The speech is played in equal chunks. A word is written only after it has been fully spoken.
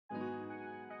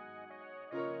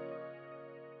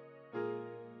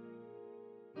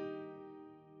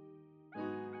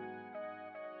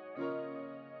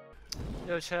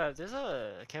Yo, Chad, there's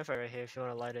a campfire right here if you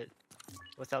want to light it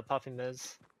without popping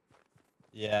meds.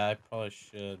 Yeah, I probably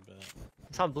should, but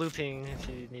It's on blue ping if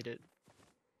you need it.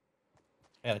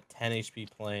 I got a 10 HP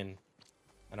plane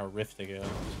and a rift to go.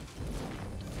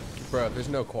 Bro, there's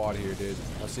no quad here, dude.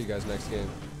 I'll see you guys next game.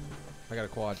 I got a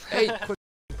quad. Hey, quit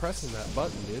pressing that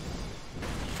button, dude.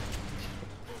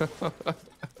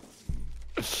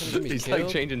 He's like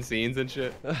changing scenes and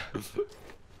shit.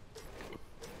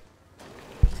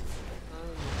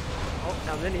 Oh,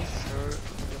 now minis for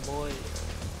your boy.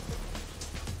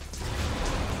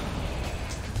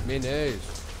 Minis.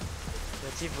 Yeah,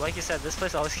 Chief, like you said, this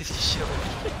place always gives you shit.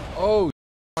 Oh,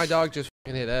 my dog just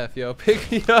fucking hit F, yo.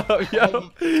 Pick me up, yo.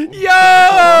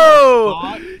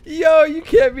 Yo, you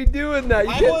can't be doing that.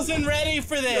 I wasn't ready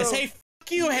for this. Yo. Hey,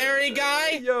 fuck you, hairy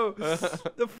guy. Yo,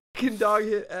 the fucking dog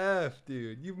hit F,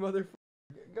 dude. You motherfucker.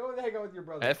 Go hang out with your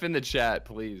brother. F in the chat,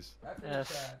 please. F in the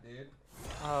chat, dude.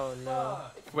 Oh no.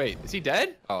 Wait, is he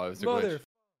dead? Oh, it was a glitch.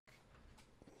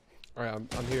 Alright,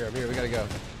 I'm here. We gotta go.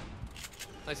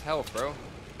 Nice health, bro.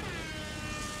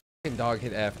 Fucking dog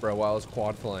hit F, bro, while I was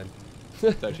quad flying.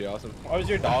 That's actually awesome. Why was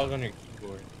your dog on your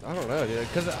keyboard? I don't know, dude.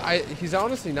 Cause he's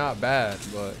honestly not bad,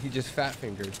 but he just fat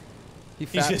fingered.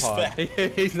 He's just fat.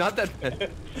 He's not that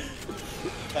bad.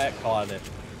 Fat clawed it.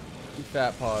 He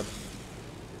fat pod.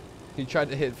 He tried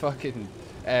to hit fucking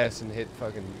S and hit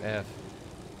fucking F.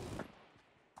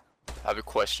 I have a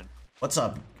question. What's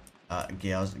up,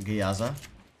 Gyaza?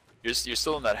 You're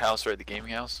still in that house, right? The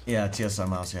gaming house? Yeah, TSM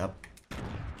house, yep.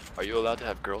 Are you allowed to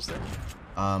have girls there?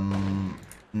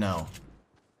 No.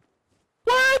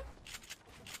 What?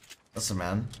 Listen,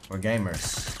 man, we're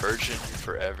gamers. Virgin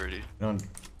forever, dude. We don't...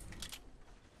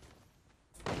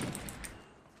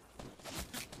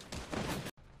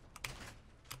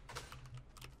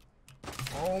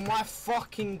 Oh my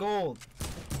fucking gold.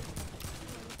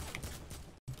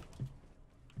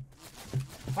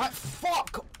 What?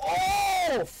 Fuck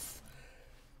off!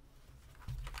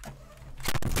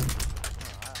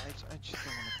 I just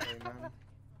don't want to play, man.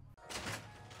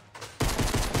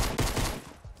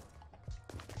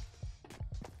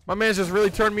 My man's just really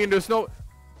turned me into a snow.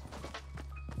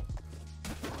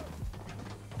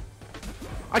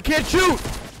 I can't shoot!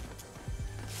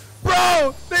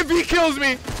 Bro! If he kills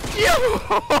me! Yo!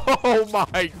 Oh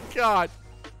my god!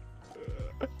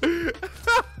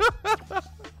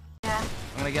 Yeah.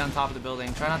 I'm gonna get on top of the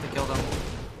building. Try not to kill them.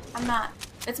 I'm not.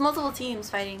 It's multiple teams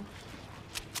fighting.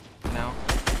 No.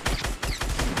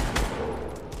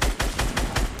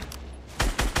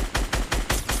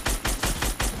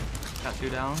 Got 2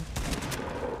 down.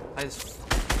 I just...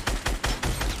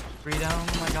 3 down.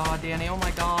 Oh my god, Danny. Oh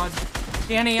my god.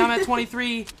 Danny, I'm at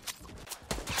 23.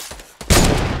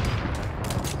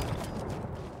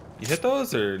 You hit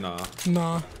those or no?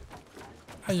 Nah.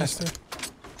 I used to.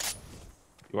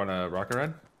 You want a rocket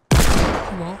run?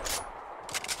 Well.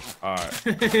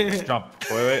 Alright. Jump.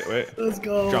 Wait. Let's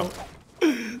go. Jump.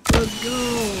 Let's go.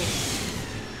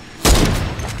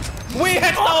 We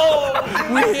hit those!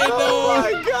 We hit those! Oh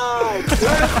my god!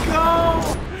 Let's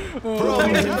go! Bro,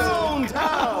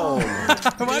 down!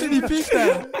 Why did he pick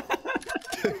that?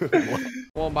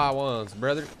 One by ones,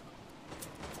 brother.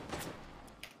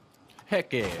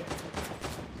 Heck yeah.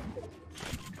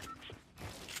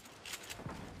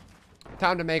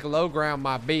 Time to make low ground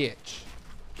my bitch.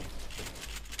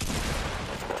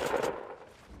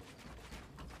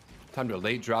 Time to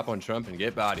late drop on Trump and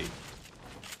get bodied.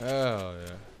 Oh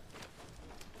yeah.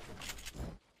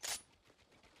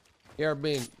 You ever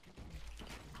been?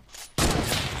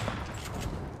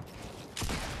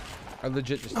 I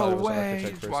legit just thought it was an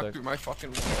architect for a Walk sec. through my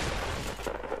fucking wall.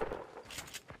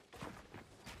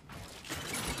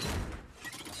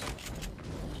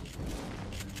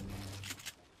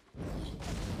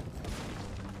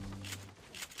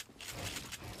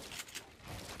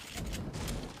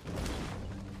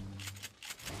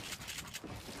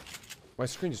 My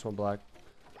screen just went black.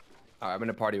 Alright, I'm in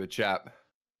a party with Chap.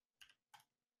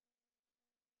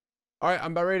 Alright,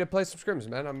 I'm about ready to play some scrims,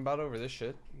 man. I'm about over this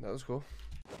shit. That was cool.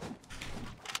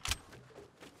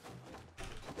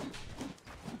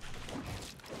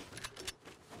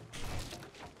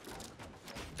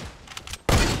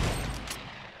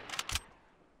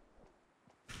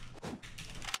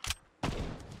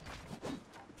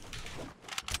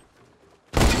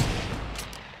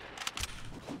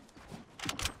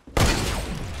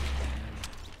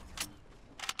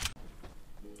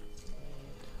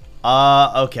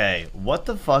 Okay. What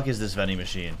the fuck is this vending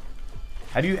machine?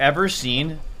 Have you ever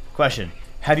seen... Question.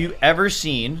 Have you ever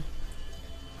seen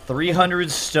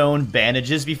 300 stone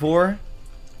bandages before?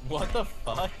 What the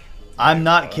fuck? I'm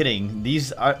not kidding.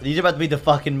 These are about to be the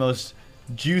fucking most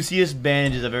juiciest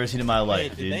bandages I've ever seen in my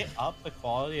life, Wait, dude. did they up the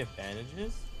quality of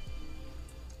bandages?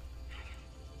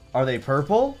 Are they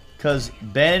purple? Because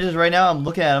bandages right now, I'm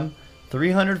looking at them,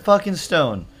 300 fucking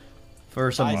stone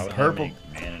for some purple.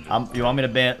 You want me to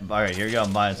ban? All right, here you go.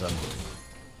 I'm buying some.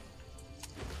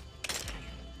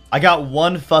 I got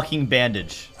one fucking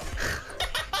bandage.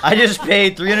 I just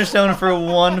paid 300 stone for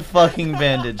one fucking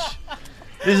bandage.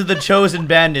 This is the chosen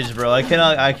bandage, bro. I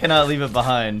cannot leave it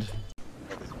behind.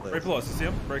 Right below us. You see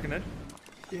him breaking in?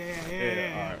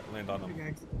 Yeah. Alright, land on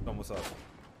him. Almost up.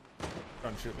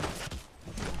 Trying to shoot me.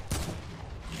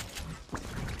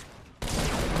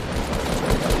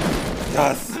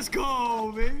 Yes! Let's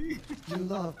go, baby. You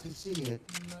love to see it.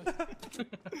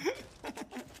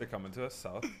 They're coming to us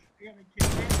south.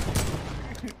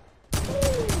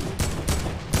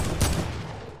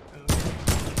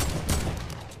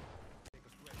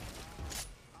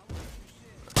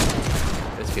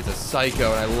 This kid's a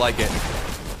psycho, and I like it.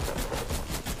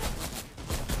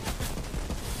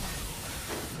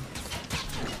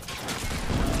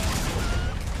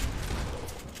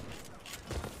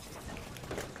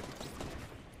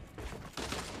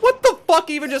 What the fuck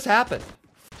even just happened?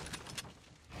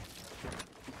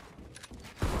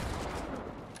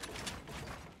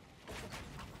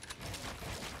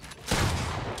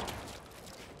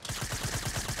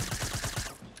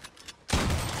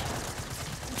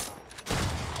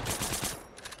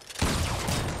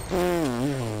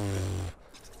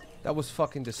 That was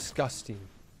fucking disgusting.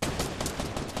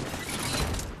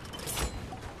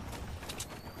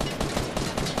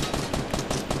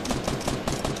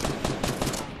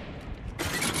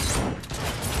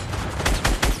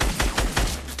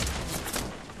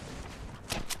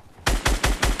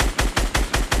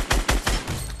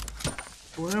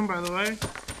 Win, by the way.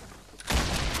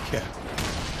 Yeah.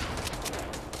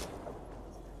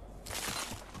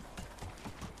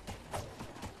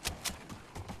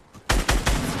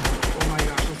 Oh my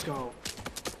gosh, let's go.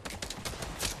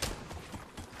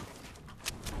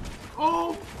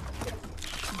 Oh!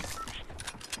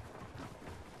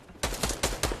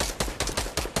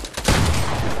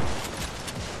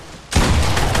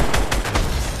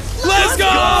 Let's go!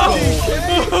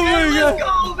 Oh my god! Let's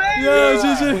go, baby! Yeah,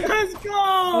 GG. Let's go!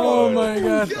 Oh my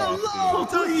god! Yo, low,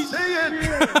 till he say it.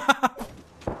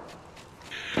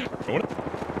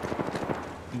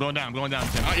 I'm going down,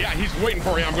 Tim. Oh, yeah, he's waiting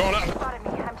for you. I'm going up.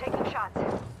 I'm taking shots.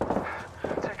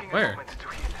 Where?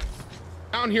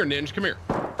 Down here, Ninja. Come here.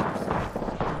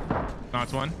 No,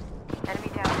 it's one. Enemy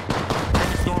down. They're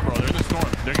in the storm, bro. They're in the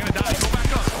storm. They're gonna die. Go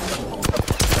back up.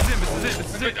 This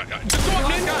is it. Just go up,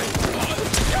 Ninja.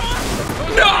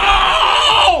 No!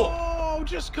 Oh,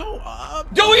 just go up.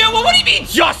 What do you mean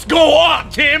just go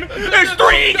up, Tim? There's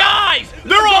 3 guys!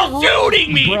 They're all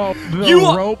shooting me! Bro,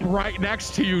 the rope right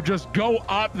next to you. Just go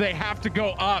up. They have to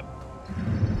go up.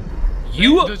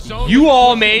 You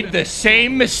all made the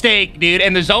same mistake, dude,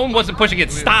 and the zone wasn't pushing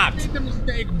it. Stopped. I made the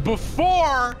mistake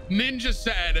before Ninja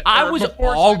said. I was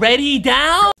already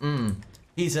down.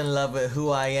 He's in love with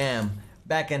who I am.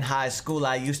 Back in high school,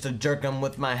 I used to jerk him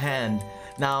with my hand.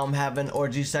 Now I'm having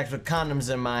orgy sex with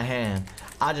condoms in my hand.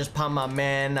 I just pound my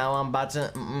man, now I'm about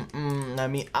to let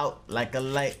me out like a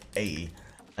light, ayy.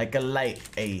 Like a light,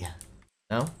 ayy.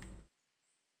 No?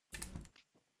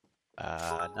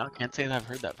 No, can't say that I've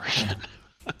heard that version.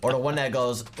 Or the one that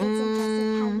goes, It's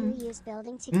impressive how you use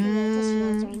building to create a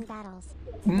shield during battles.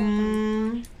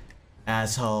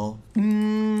 Asshole.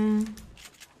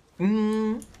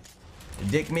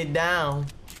 Dick me down,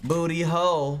 booty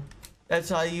hole. That's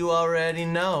how you already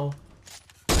know.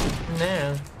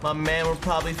 Now, my man will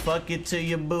probably fuck you till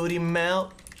your booty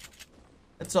melt.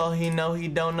 That's all he know, he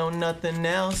don't know nothing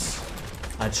else.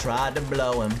 I tried to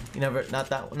blow him. You never, not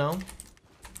that, no?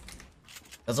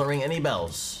 Doesn't ring any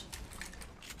bells.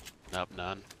 Nope,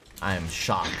 none. I am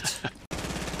shocked.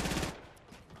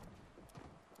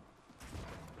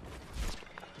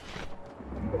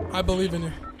 I believe in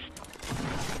you.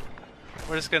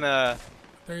 We're just gonna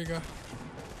There you go.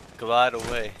 glide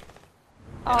away.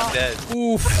 And I'm dead.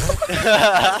 Oof.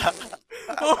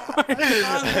 Oh my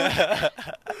god.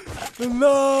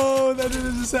 No, that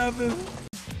didn't just happen.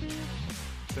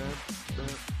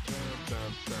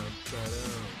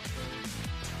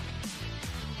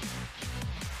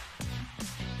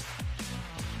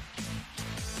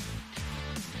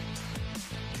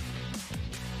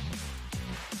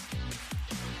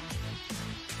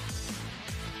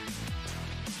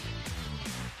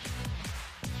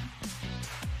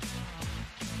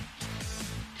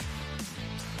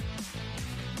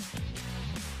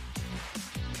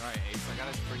 Alright, Ace, I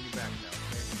gotta bring you back now,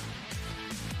 okay?